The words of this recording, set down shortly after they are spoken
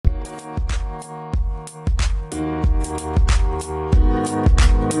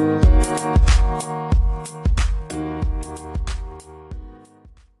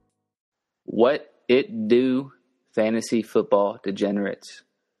What it do, fantasy football degenerates?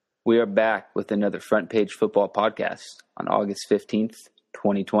 We are back with another Front Page Football podcast on August 15th,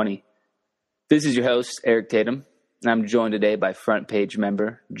 2020. This is your host, Eric Tatum, and I'm joined today by Front Page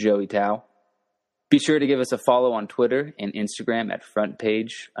member Joey Tao. Be sure to give us a follow on Twitter and Instagram at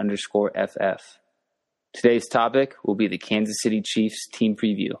frontpage_FF. Today's topic will be the Kansas City Chiefs team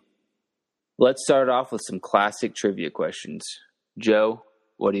preview. Let's start off with some classic trivia questions. Joe,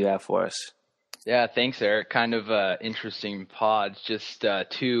 what do you have for us? Yeah, thanks, Eric. Kind of interesting pod. Just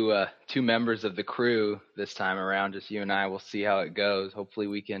two members of the crew this time around. Just you and I. We'll see how it goes. Hopefully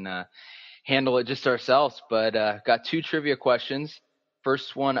we can handle it just ourselves. But got two trivia questions.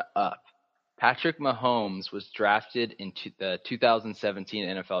 First one up. Patrick Mahomes was drafted into the 2017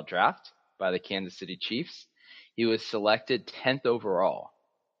 NFL Draft by the Kansas City Chiefs. He was selected 10th overall.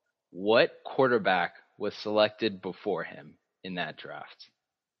 What quarterback was selected before him in that draft?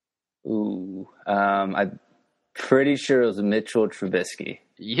 I'm pretty sure it was Mitchell Trubisky.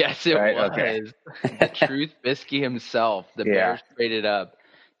 Yes, it was. Okay. Trubisky himself. The Bears traded up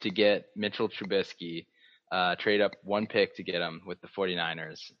to get Mitchell Trubisky, trade up one pick to get him with the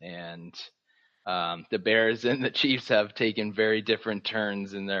 49ers. And the Bears and the Chiefs have taken very different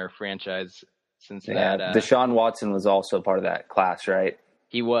turns in their franchise since that. Deshaun Watson was also part of that class, right?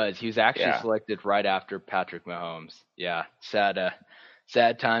 He was. He was actually selected right after Patrick Mahomes. Yeah,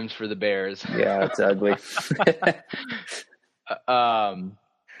 sad times for the Bears. Yeah, it's ugly.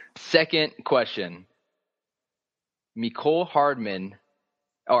 Second question. Mecole Hardman,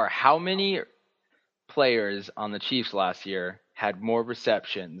 or how many players on the Chiefs last year had more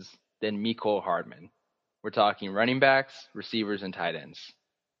receptions than Mecole Hardman? We're talking running backs, receivers, and tight ends.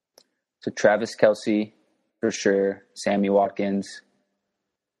 So Travis Kelce, for sure. Sammy Watkins,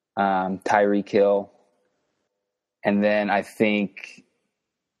 Tyreek Hill. And then I think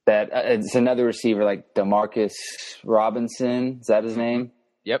that it's another receiver like Demarcus Robinson. Is that his name?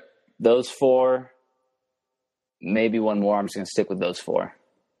 Yep. Those four, maybe one more. I'm just going to stick with those four.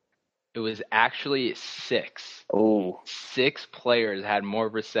 It was actually 6. Oh. 6 players had more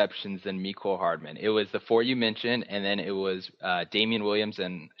receptions than Mecole Hardman. It was the 4 you mentioned, and then it was Damian Williams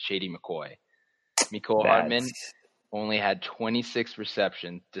and Shady McCoy. Mecole Hardman only had 26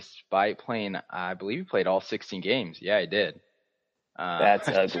 receptions despite playing, I believe he played all 16 games. Yeah, he did. That's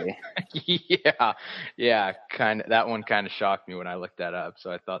ugly. Yeah. That one kind of shocked me when I looked that up.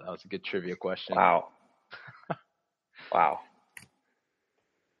 So I thought that was a good trivia question. Wow.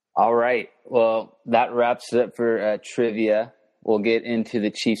 All right. Well, that wraps it up for trivia. We'll get into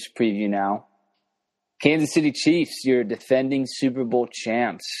the Chiefs preview now. Kansas City Chiefs, your defending Super Bowl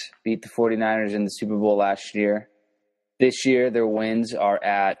champs, beat the 49ers in the Super Bowl last year. This year, their wins are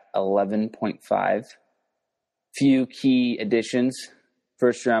at 11.5. Few key additions.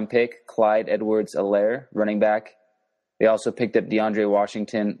 First-round pick, Clyde Edwards-Helaire, running back. They also picked up DeAndre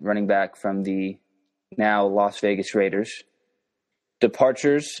Washington, running back from the now Las Vegas Raiders.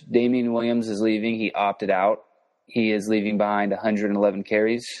 Departures, Damian Williams is leaving. He opted out. He is leaving behind 111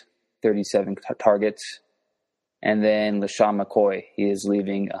 carries, 37 targets. And then LaShawn McCoy, he is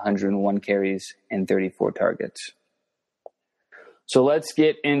leaving 101 carries and 34 targets. So let's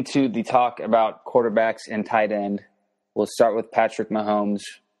get into the talk about quarterbacks and tight end. We'll start with Patrick Mahomes.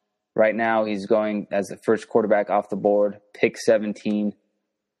 Right now, he's going as the first quarterback off the board, pick 17.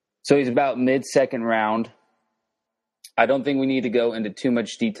 So he's about mid-second round. I don't think we need to go into too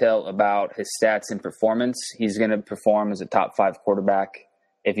much detail about his stats and performance. He's going to perform as a top 5 quarterback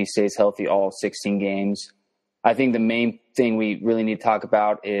if he stays healthy all 16 games. I think the main thing we really need to talk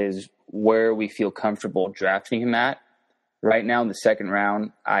about is where we feel comfortable drafting him at. Right now in the second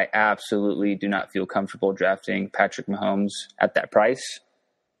round, I absolutely do not feel comfortable drafting Patrick Mahomes at that price.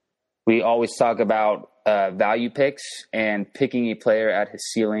 We always talk about value picks, and picking a player at his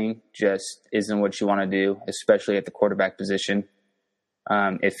ceiling just isn't what you want to do, especially at the quarterback position.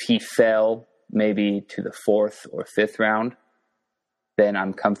 If he fell maybe to the 4th or 5th round, then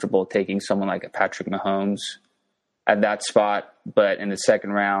I'm comfortable taking someone like a Patrick Mahomes at that spot. But in the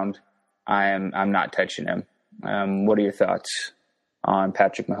second round, I'm not touching him. What are your thoughts on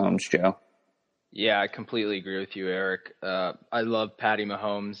Patrick Mahomes, Joe? Yeah, I completely agree with you, Eric. I love Patty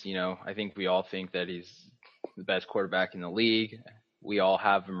Mahomes. You know, I think we all think that he's the best quarterback in the league. We all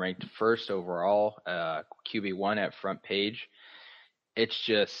have him ranked first overall, QB1 at Front Page. It's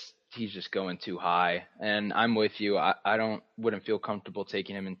just, he's just going too high. And I'm with you. I wouldn't feel comfortable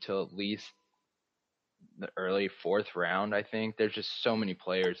taking him until at least the early 4th round, I think. There's just so many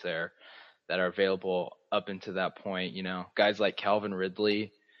players there that are available up into that point. You know, guys like Calvin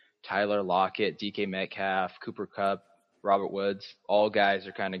Ridley, Tyler Lockett, DK Metcalf, Cooper Kupp, Robert Woods, all guys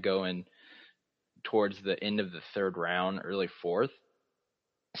are kind of going towards the end of the third round, early fourth.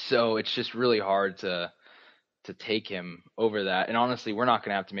 So it's just really hard to take him over that. And honestly, we're not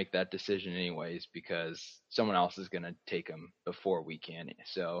going to have to make that decision anyways because someone else is going to take him before we can.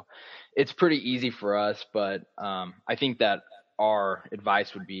 So it's pretty easy for us, but I think that our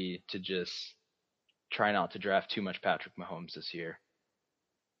advice would be to just try not to draft too much Patrick Mahomes this year.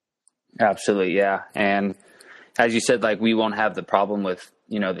 Absolutely, yeah. And as you said, like, we won't have the problem with,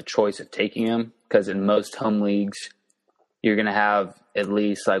 the choice of taking him because in most home leagues, you're going to have at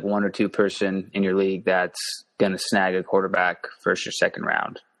least like one or two person in your league that's going to snag a quarterback first or second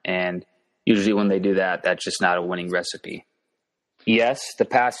round. And usually when they do that, that's just not a winning recipe. Yes, the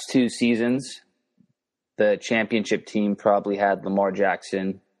past 2 seasons, the championship team probably had Lamar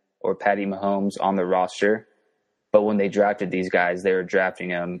Jackson or Patty Mahomes on the roster. But when they drafted these guys, they were drafting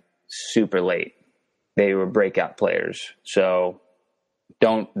them super late. They were breakout players. So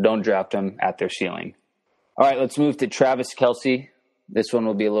don't draft them at their ceiling. All right, let's move to Travis Kelce. This one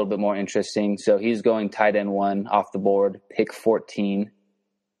will be a little bit more interesting. So he's going tight end 1 off the board, pick 14.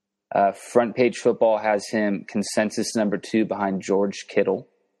 Front Page Football has him consensus number 2 behind George Kittle.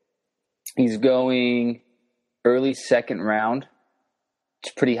 He's going early second round.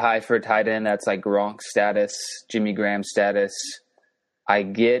 It's pretty high for a tight end. That's like Gronk status, Jimmy Graham status. I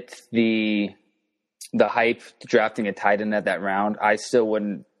get the hype drafting a tight end at that round. I still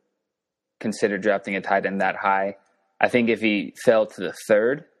wouldn't consider drafting a tight end that high. I think if he fell to the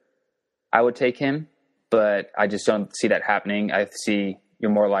 3rd, I would take him, but I just don't see that happening. I see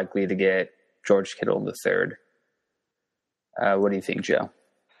you're more likely to get George Kittle in the 3rd. What do you think, Joe?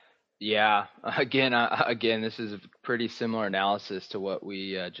 Yeah, again, this is a pretty similar analysis to what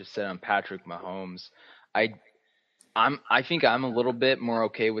we just said on Patrick Mahomes. I think I'm a little bit more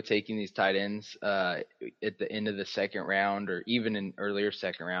okay with taking these tight ends at the end of the second round or even in earlier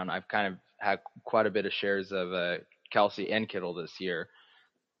second round. I've kind of had quite a bit of shares of Kelce and Kittle this year.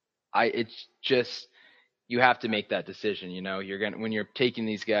 It's just you have to make that decision. When you're taking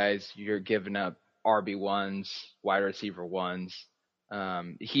these guys, you're giving up RB1s, wide receiver 1s.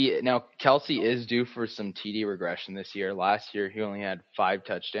 Now Kelce is due for some TD regression this year. Last year he only had 5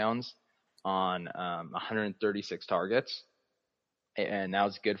 touchdowns on 136 targets, and that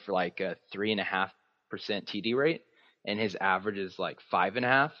was good for like a 3.5% TD rate, and his average is like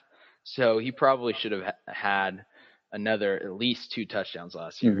 5.5. So he probably should have had another at least 2 touchdowns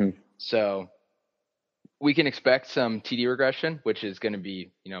last year. Mm-hmm. So we can expect some TD regression, which is going to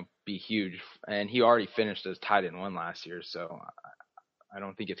be huge. And he already finished as tight end 1 last year, so I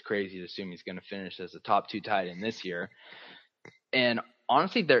don't think it's crazy to assume he's going to finish as a top 2 tight end this year. And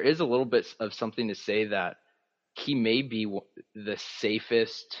honestly, there is a little bit of something to say that he may be the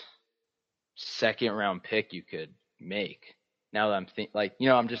safest second round pick you could make. Now that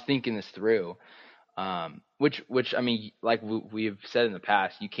I'm just thinking this through, which I mean, like we've said in the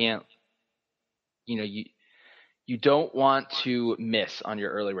past, you can't, you don't want to miss on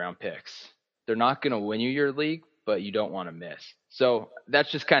your early round picks. They're not going to win you your league, but you don't want to miss. So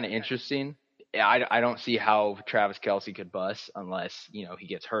that's just kind of interesting. I don't see how Travis Kelce could bust unless, he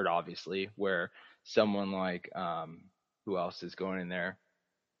gets hurt, obviously, where someone like, who else is going in there?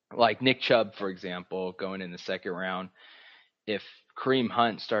 Like Nick Chubb, for example, going in the second round. If Kareem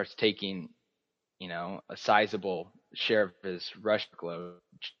Hunt starts taking, a sizable share of his rush load,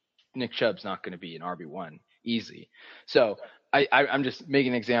 Nick Chubb's not going to be an RB1 easy. So I'm just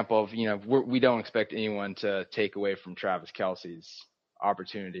making an example of, we don't expect anyone to take away from Travis Kelce's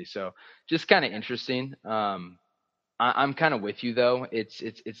opportunity. So just kind of interesting. I'm kind of with you though.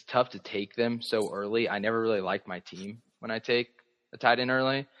 It's tough to take them so early. I never really like my team when I take a tight end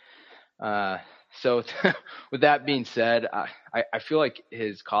early. So with that being said, I feel like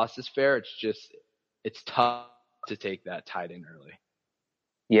his cost is fair. It's tough to take that tight end early.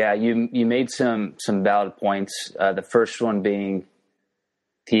 Yeah, you made some valid points. The first one being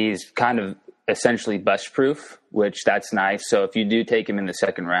he's kind of essentially bust proof, which that's nice. So if you do take him in the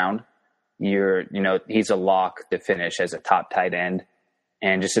second round, he's a lock to finish as a top tight end.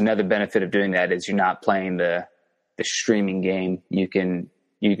 And just another benefit of doing that is you're not playing the streaming game. You can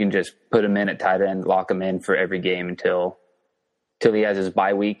just put him in at tight end, lock him in for every game until he has his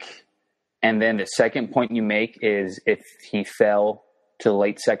bye week. And then the second point you make is if he fell to the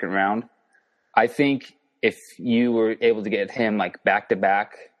late second round, I think if you were able to get him like back to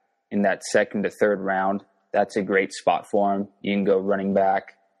back in that second to third round, that's a great spot for him. You can go running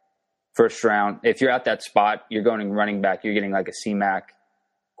back first round. If you're at that spot, you're going running back, you're getting like a C-Mac,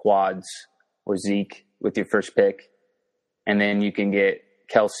 Quads, or Zeke with your first pick. And then you can get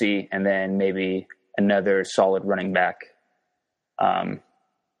Kelce and then maybe another solid running back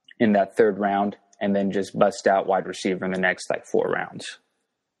in that third round. and then just bust out wide receiver in the next like 4 rounds.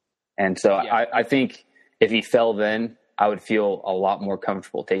 And so Yeah. I think if he fell then, I would feel a lot more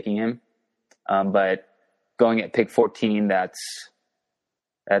comfortable taking him. But going at pick 14, that's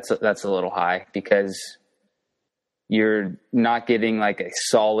a little high because you're not getting like a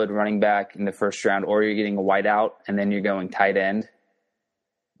solid running back in the first round, or you're getting a wideout and then you're going tight end.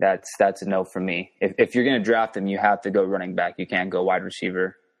 That's a no for me. If you're going to draft him, you have to go running back. You can't go wide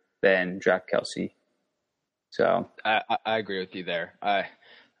receiver, then draft Kelce. So I agree with you there.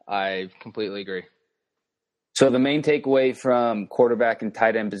 I completely agree. So the main takeaway from quarterback and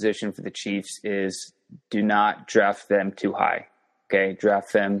tight end position for the Chiefs is do not draft them too high. Okay,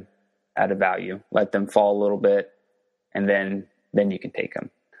 draft them at a value. Let them fall a little bit, and then you can take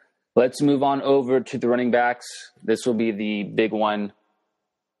them. Let's move on over to the running backs. This will be the big one.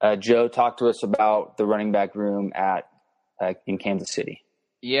 Joe, talk to us about the running back room in Kansas City.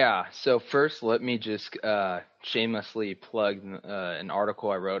 Yeah, so first let me just shamelessly plug an article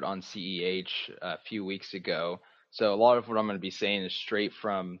I wrote on CEH a few weeks ago. So a lot of what I'm going to be saying is straight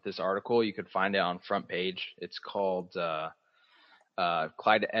from this article. You could find it on Front Page. It's called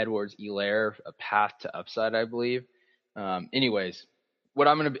Clyde Edwards-Helaire, A Path to Upside, I believe. Anyways,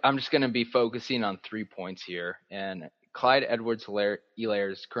 I'm just going to be focusing on 3 points here. And Clyde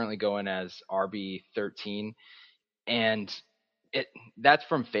Edwards-Helaire is currently going as RB13, and that's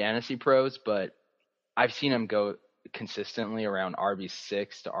from Fantasy Pros, but I've seen him go consistently around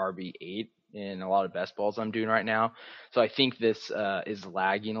RB6 to RB8 in a lot of best balls I'm doing right now. So I think this is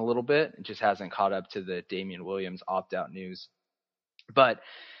lagging a little bit. It just hasn't caught up to the Damian Williams opt-out news. But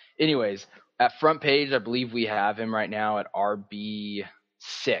anyways, at Front Page, I believe we have him right now at RB6.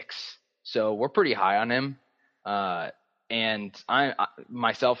 So we're pretty high on him. And I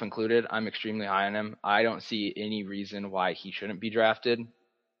myself included, I'm extremely high on him. I don't see any reason why he shouldn't be drafted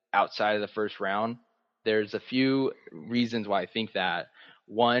outside of the first round. There's a few reasons why I think that.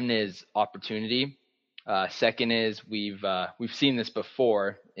 One is opportunity. Second is we've seen this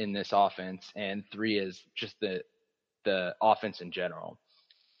before in this offense, and 3 is just the offense in general.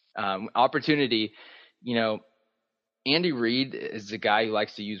 Opportunity, Andy Reid is a guy who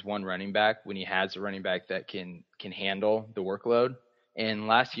likes to use one running back when he has a running back that can handle the workload. And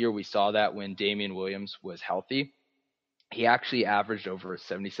last year we saw that when Damian Williams was healthy. He actually averaged over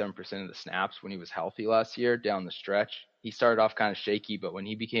 77% of the snaps when he was healthy last year down the stretch. He started off kind of shaky, but when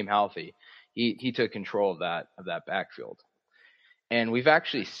he became healthy, he took control of that backfield. And we've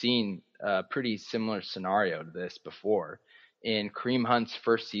actually seen a pretty similar scenario to this before. In Kareem Hunt's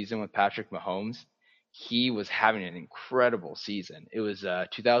first season with Patrick Mahomes, he was having an incredible season. It was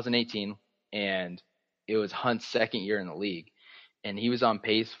 2018, and it was Hunt's second year in the league. And he was on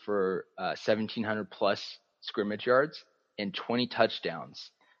pace for 1,700 plus scrimmage yards and 20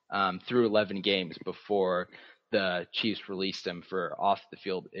 touchdowns through 11 games before the Chiefs released him for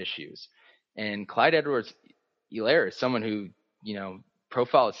off-the-field issues. And Clyde Edwards-Helaire is someone who,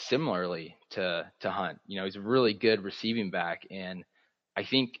 profiles similarly to Hunt. He's a really good receiving back, and I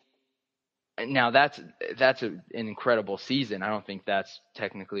think now that's an incredible season. I don't think that's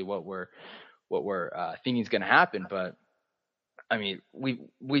technically what we're thinking is going to happen, but I mean,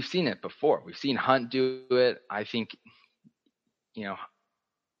 we've seen it before. We've seen Hunt do it. I think,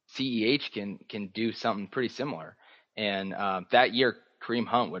 CEH can do something pretty similar. And that year, Kareem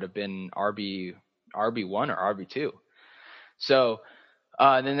Hunt would have been RB1 or RB2. So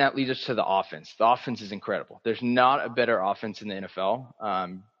then that leads us to the offense. The offense is incredible. There's not a better offense in the NFL.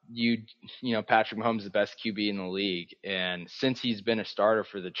 Patrick Mahomes is the best QB in the league, and since he's been a starter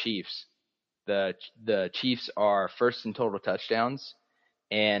for the Chiefs, the Chiefs are first in total touchdowns,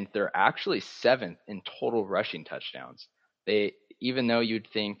 and they're actually 7th in total rushing touchdowns. Even though you'd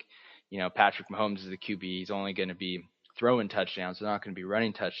think, Patrick Mahomes is the QB, he's only going to be throwing touchdowns, they're not going to be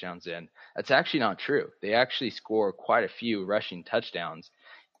running touchdowns in. That's actually not true. They actually score quite a few rushing touchdowns,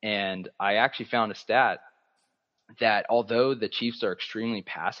 and I actually found a stat that although the Chiefs are extremely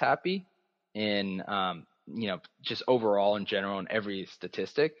pass happy in, just overall in general in every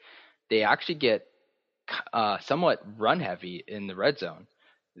statistic, they actually get somewhat run heavy in the red zone.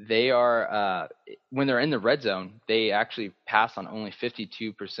 They are, when they're in the red zone, they actually pass on only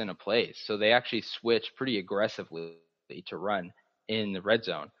 52% of plays. So they actually switch pretty aggressively to run in the red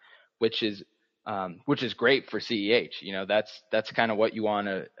zone, which is great for CEH. That's kind of what you want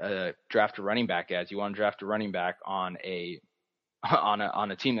to draft a running back as. You want to draft a running back on a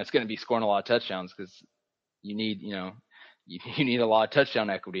team that's going to be scoring a lot of touchdowns, because you need you need a lot of touchdown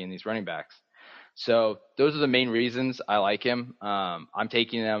equity in these running backs. So those are the main reasons I like him. I'm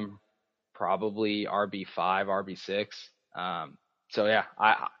taking them probably RB5, RB6. So yeah,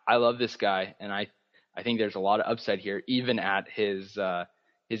 I love this guy, and I think there's a lot of upside here, even at his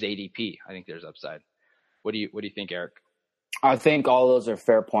ADP. I think there's upside. What do you think, Eric? I think all those are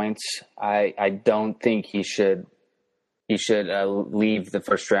fair points. I don't think he should leave the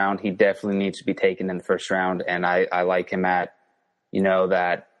first round. He definitely needs to be taken in the first round, and I like him at,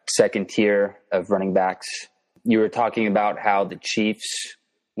 that second tier of running backs. You were talking about how the Chiefs,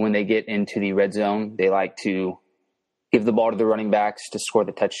 when they get into the red zone, they like to give the ball to the running backs to score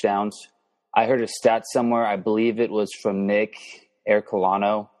the touchdowns. I heard a stat somewhere, I believe it was from Nick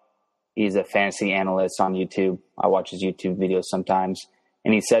Ercolano. He's a fantasy analyst on YouTube. I watch his YouTube videos sometimes.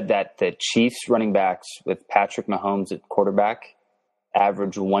 And he said that the Chiefs running backs with Patrick Mahomes at quarterback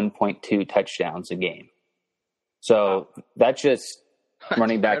average 1.2 touchdowns a game. So that's just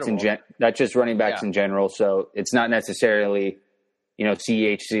running backs in general. So it's not necessarily,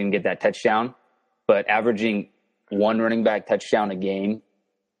 CEH didn't get that touchdown, but averaging one running back touchdown a game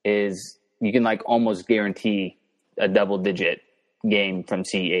is, you can almost guarantee a double digit game from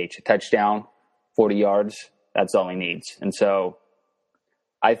CEH. A touchdown, 40 yards, that's all he needs. And so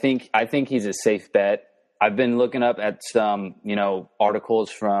I think he's a safe bet. I've been looking up at some, articles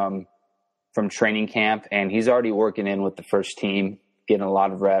from training camp, and he's already working in with the first team, getting a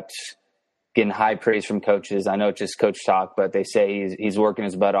lot of reps, getting high praise from coaches. I know it's just coach talk, but they say he's working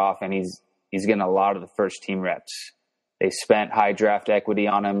his butt off, and he's getting a lot of the first team reps. They spent high draft equity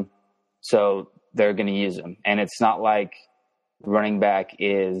on him, so they're going to use him. And it's not like running back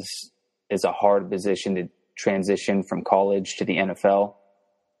is a hard position to transition from college to the NFL.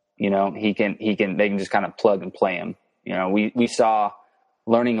 They can just kind of plug and play him. We saw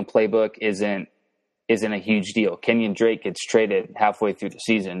learning a playbook isn't a huge deal. Kenyon Drake gets traded halfway through the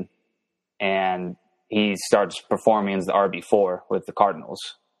season, and he starts performing as the RB4 with the Cardinals.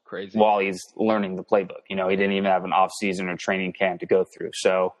 Crazy. While he's learning the playbook. He didn't even have an off season or training camp to go through.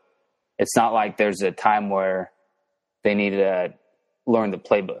 So it's not like there's a time where they need to learn the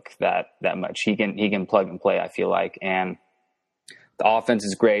playbook that much. He can plug and play, I feel like. And the offense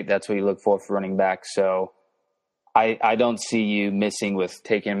is great. That's what you look for running back. So I don't see you missing with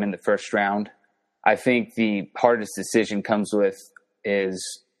taking him in the first round. I think the hardest decision comes with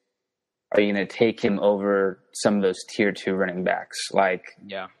is, are you going to take him over some of those tier 2 running backs like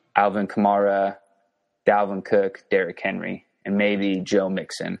Alvin Kamara, Dalvin Cook, Derrick Henry, and maybe Joe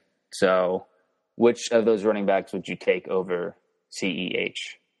Mixon? So which of those running backs would you take over CEH?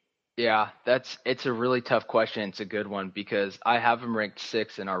 Yeah, it's a really tough question. It's a good one because I have him ranked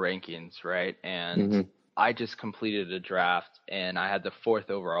 6 in our rankings, right? And I just completed a draft and I had the 4th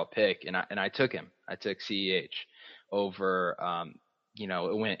overall pick, and I took him. I took CEH over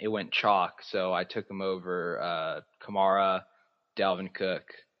it went chalk, so I took him over Kamara, Dalvin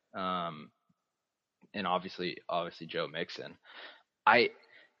Cook, and obviously Joe Mixon. I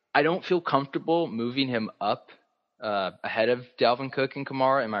don't feel comfortable moving him up ahead of Dalvin Cook and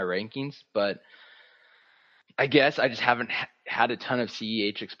Kamara in my rankings, but I guess I just haven't had a ton of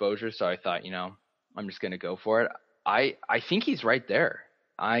CEH exposure, so I thought, I'm just going to go for it. I think he's right there.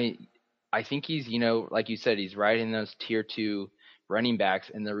 I think he's, like you said, he's right in those tier 2 running backs,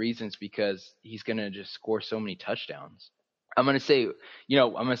 and the reason's because he's going to just score so many touchdowns. I'm going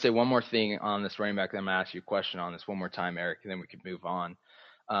to say one more thing on this running back, then I'm going to ask you a question on this one more time, Eric, and then we could move on.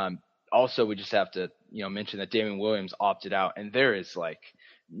 Also, we just have to, mention that Damien Williams opted out, and there is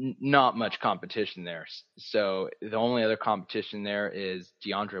not much competition there. So the only other competition there is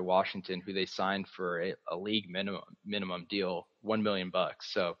DeAndre Washington, who they signed for a league minimum deal, $1 million.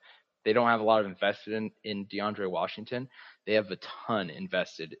 So they don't have a lot of invested in DeAndre Washington. They have a ton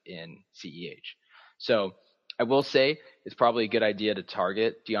invested in CEH. So I will say it's probably a good idea to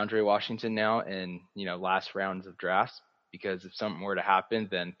target DeAndre Washington now in, last rounds of drafts, because if something were to happen,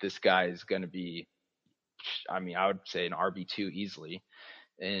 then this guy is going to be, I would say an RB2 easily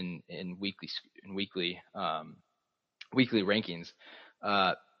in weekly rankings.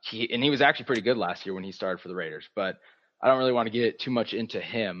 He was actually pretty good last year when he started for the Raiders, but I don't really want to get too much into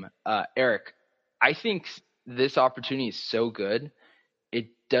him. Eric, I think this opportunity is so good, it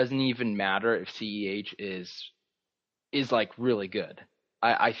doesn't even matter if CEH is really good.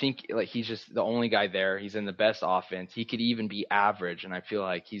 I think he's just the only guy there. He's in the best offense. He could even be average, and I feel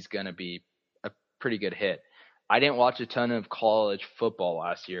like he's going to be a pretty good hit. I didn't watch a ton of college football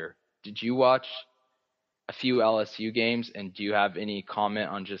last year. Did you watch a few LSU games, and do you have any comment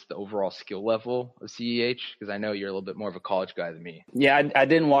on just the overall skill level of CEH? Because I know you're a little bit more of a college guy than me. Yeah, I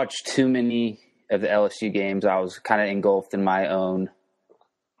didn't watch too many of the LSU games. I was kind of engulfed in my own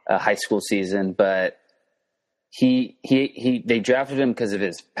high school season, but they drafted him because of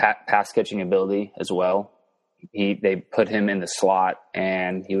his pass catching ability as well. they put him in the slot,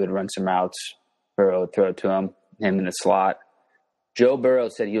 and he would run some routes. Burrow would throw it to him in the slot. Joe Burrow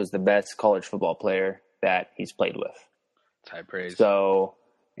said he was the best college football player that he's played with. It's high praise. So,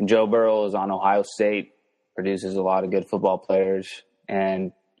 and Joe Burrow is on Ohio State, produces a lot of good football players,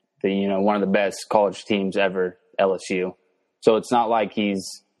 and one of the best college teams ever, LSU. So it's not like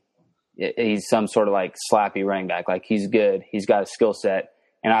he's some sort of like slappy running back. Like, he's good. He's got a skill set.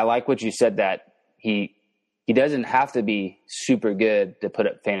 And I like what you said, that he doesn't have to be super good to put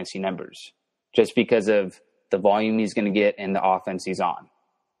up fantasy numbers just because of the volume he's going to get and the offense he's on,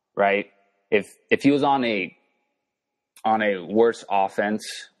 right? If he was on a worse offense,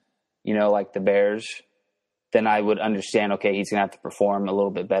 like the Bears, then I would understand, okay, he's going to have to perform a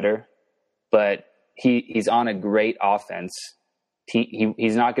little bit better. But he's on a great offense.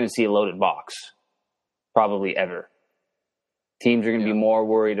 He's not going to see a loaded box, probably ever. Teams are going to be more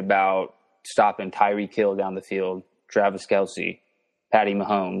worried about stopping Tyreek Hill down the field, Travis Kelce, Patty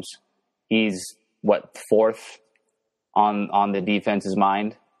Mahomes. He's, fourth on the defense's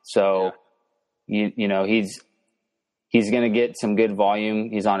mind. So, he's going to get some good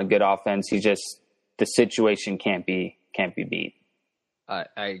volume. He's on a good offense. The situation can't be beat. I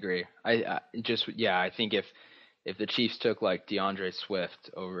agree. I think if the Chiefs took like DeAndre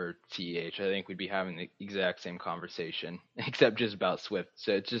Swift over TEH, I think we'd be having the exact same conversation, except just about Swift.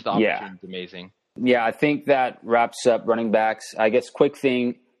 So it's just, the opportunity's amazing. Yeah, I think that wraps up running backs. I guess quick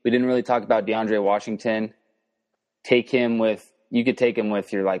thing, we didn't really talk about DeAndre Washington. You could take him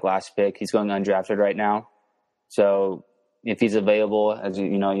with your last pick. He's going undrafted right now. So if he's available as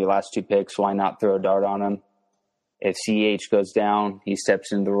your last two picks, why not throw a dart on him? If CH goes down, he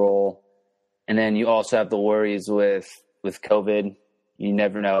steps into the role. And then you also have the worries with COVID. You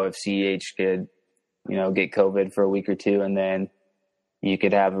never know if CH could, get COVID for a week or two, and then you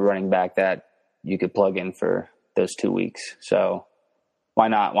could have a running back that you could plug in for those 2 weeks. So why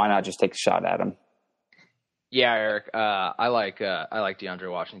not just take a shot at him? Yeah, Eric. I like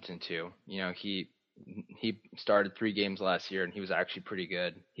DeAndre Washington too. He started 3 games last year, and he was actually pretty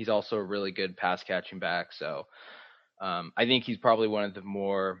good. He's also a really good pass catching back. So I think he's probably one of the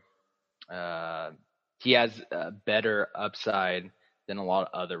more he has a better upside than a lot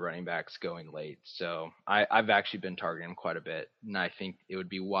of other running backs going late. So I've actually been targeting him quite a bit, and I think it would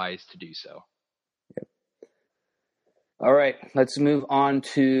be wise to do so. Yep. All right, let's move on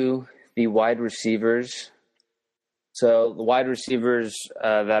to the wide receivers. So the wide receivers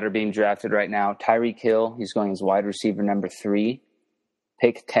that are being drafted right now, Tyreek Hill, he's going as wide receiver number 3,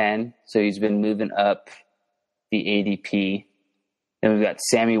 pick 10. So he's been moving up the ADP. Then we've got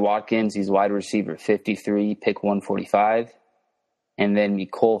Sammy Watkins. He's wide receiver 53, pick 145. And then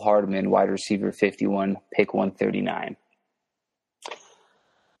Nicole Hardman, wide receiver 51, pick 139.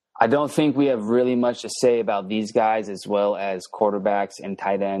 I don't think we have really much to say about these guys, as well as quarterbacks and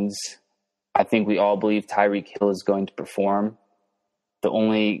tight ends. I think we all believe Tyreek Hill is going to perform. The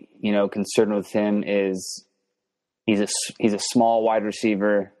only, concern with him is he's a small wide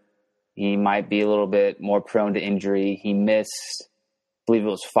receiver. He might be a little bit more prone to injury. He missed, I believe it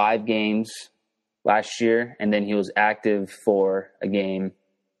was 5 games last year, and then he was active for a game,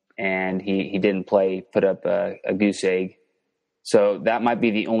 and he didn't play, put up a goose egg. So that might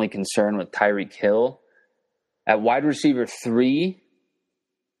be the only concern with Tyreek Hill. At wide receiver 3,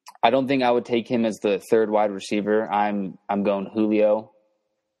 I don't think I would take him as the 3rd wide receiver. I'm going Julio.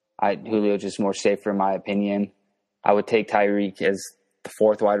 Julio just more safer in my opinion. I would take Tyreek as the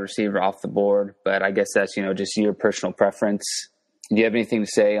 4th wide receiver off the board, but I guess that's, just your personal preference. Do you have anything to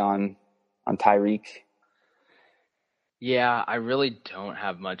say on Tyreek? Yeah, I really don't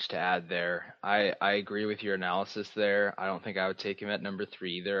have much to add there. I agree with your analysis there. I don't think I would take him at number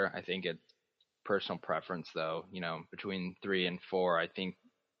 3 either. I think it's personal preference though. Between 3 and 4, I think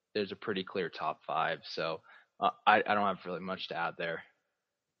there's a pretty clear top 5. So I don't have really much to add there.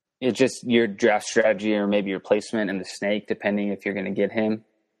 It's just your draft strategy or maybe your placement in the snake, depending if you're going to get him.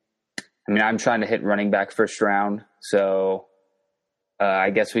 I mean, I'm trying to hit running back first round. So I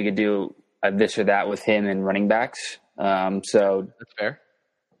guess we could do this or that with him and running backs. So that's fair.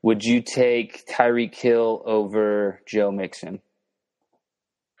 Would you take Tyreek Hill over Joe Mixon?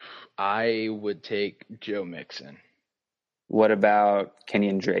 I would take Joe Mixon. What about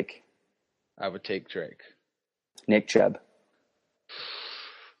Kenyon Drake? I would take Drake. Nick Chubb.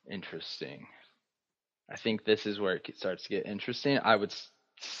 Interesting. I think this is where it starts to get interesting. I would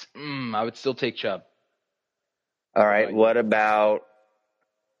still take Chubb. All right. What about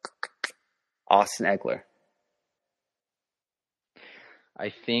Austin Eckler?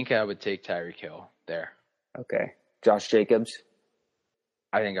 I think I would take Tyreek Hill there. Okay. Josh Jacobs?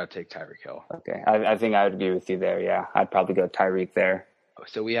 I think I'll take Tyreek Hill. Okay. I think I would agree with you there. Yeah. I'd probably go Tyreek there.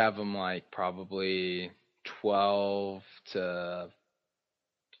 So we have him like probably 12 to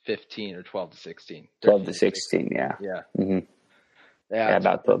 15 or 12 to 16. 12 to 16. Yeah. Yeah. Mm-hmm. Yeah,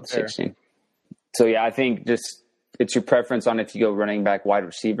 about 12 to 16. So, yeah, I think just it's your preference on if you go running back, wide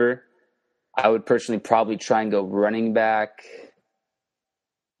receiver. I would personally probably try and go running back,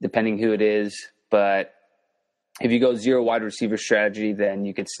 depending who it is. But if you go zero wide receiver strategy, then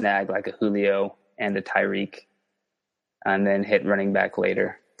you could snag like a Julio and a Tyreek and then hit running back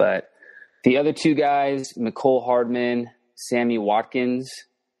later. But the other two guys, Mecole Hardman, Sammy Watkins,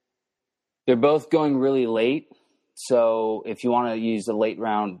 they're both going really late. So if you want to use a late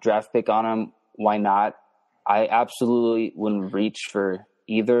round draft pick on them, why not? I absolutely wouldn't reach for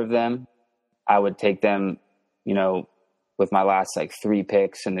either of them. I would take them, with my last like 3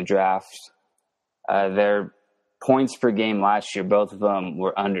 picks in the draft. Their points per game last year, both of them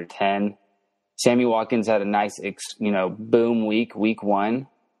were under 10. Sammy Watkins had a nice, boom week 1.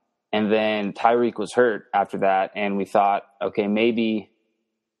 And then Tyreek was hurt after that. And we thought, okay, maybe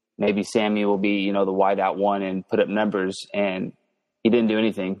Sammy will be, the wideout one and put up numbers. And he didn't do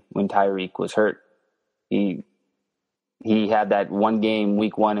anything when Tyreek was hurt. He had that one game,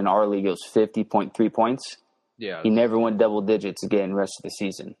 week 1 in our league, it was 50.3 points. Yeah. He never went double digits again rest of the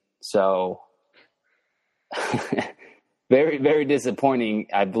season. So very, very disappointing.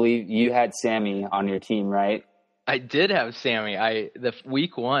 I believe you had Sammy on your team, right? I did have Sammy. The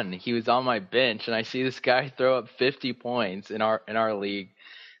week 1, he was on my bench, and I see this guy throw up 50 points in our league.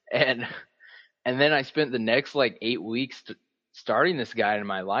 And then I spent the next like 8 weeks starting this guy in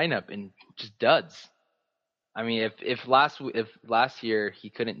my lineup and just duds. I mean, if last year he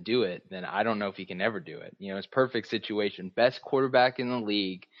couldn't do it, then I don't know if he can ever do it. It's perfect situation. Best quarterback in the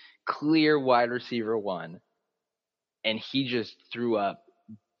league, clear wide receiver 1, and he just threw up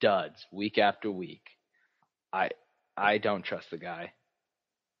duds week after week. I don't trust the guy.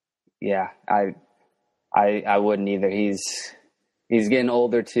 Yeah, I wouldn't either. He's getting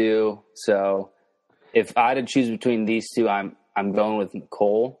older too. So if I had to choose between these two, I'm going with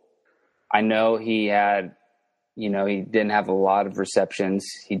Mecole. I know he had, he didn't have a lot of receptions.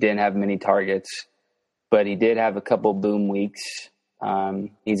 He didn't have many targets, but he did have a couple boom weeks.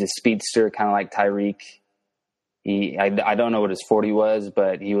 He's a speedster, kind of like Tyreek. I don't know what his 40 was,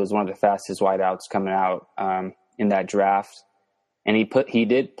 but he was one of the fastest wideouts coming out in that draft. And he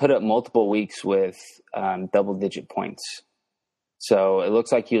did put up multiple weeks with double-digit points. So it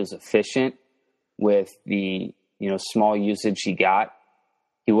looks like he was efficient with the small usage he got.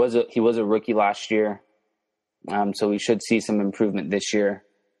 He was a rookie last year, so we should see some improvement this year.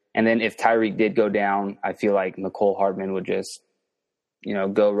 And then if Tyreek did go down, I feel like Mecole Hardman would just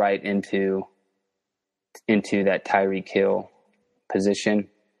go right into that Tyreek Hill position.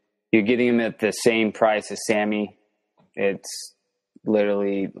 You're getting him at the same price as Sammy. It's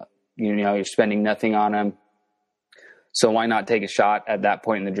literally you're spending nothing on him. So why not take a shot at that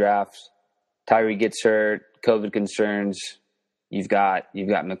point in the draft? Tyreek gets hurt, COVID concerns. You've got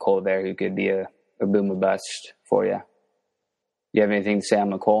Mecole there who could be a boom or bust for you. You have anything to say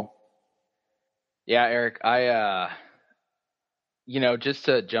on Mecole? Yeah, Eric, I just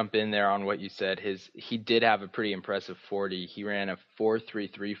to jump in there on what you said, he did have a pretty impressive 40. He ran a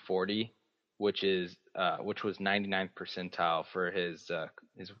 4.33 40, which was 99th percentile for his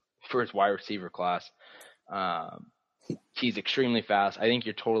wide receiver class. He's extremely fast. I think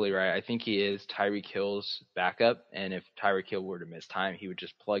you're totally right. I think he is Tyreek Hill's backup, and if Tyreek Hill were to miss time, he would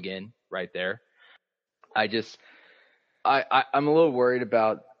just plug in right there. I'm a little worried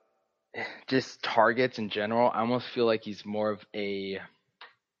about just targets in general. I almost feel like he's more of a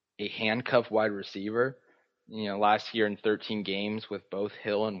handcuff wide receiver. Last year in 13 games with both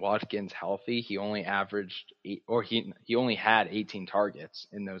Hill and Watkins healthy, he only averaged he only had 18 targets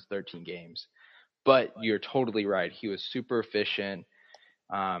in those 13 games. But you're totally right. He was super efficient.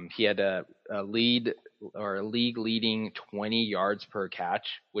 He had a league leading 20 yards per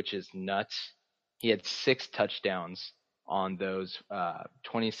catch, which is nuts. He had 6 touchdowns on those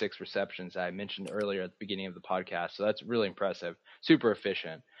 26 receptions I mentioned earlier at the beginning of the podcast. So that's really impressive. Super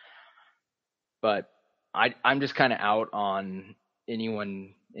efficient. But I'm just kind of out on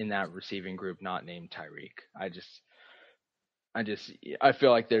anyone in that receiving group not named Tyreek. I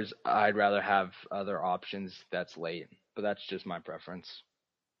feel like I'd rather have other options that's late, but that's just my preference.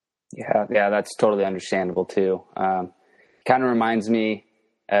 Yeah, that's totally understandable too. Kind of reminds me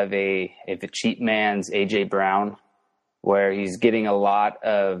of a cheap man's AJ Brown, where he's getting a lot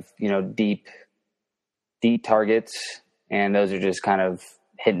of deep targets, and those are just kind of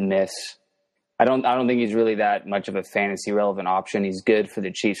hit and miss. I don't think he's really that much of a fantasy relevant option. He's good for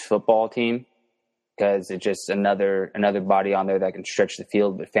the Chiefs football team because it's just another body on there that can stretch the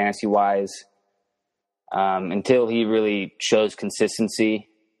field. But fantasy wise, until he really shows consistency,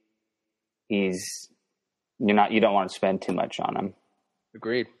 you don't want to spend too much on him.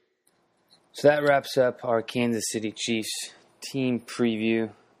 Agreed. So that wraps up our Kansas City Chiefs team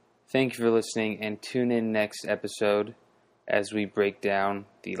preview. Thank you for listening, and tune in next episode as we break down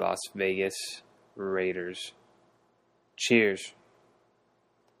the Las Vegas Raiders. Cheers.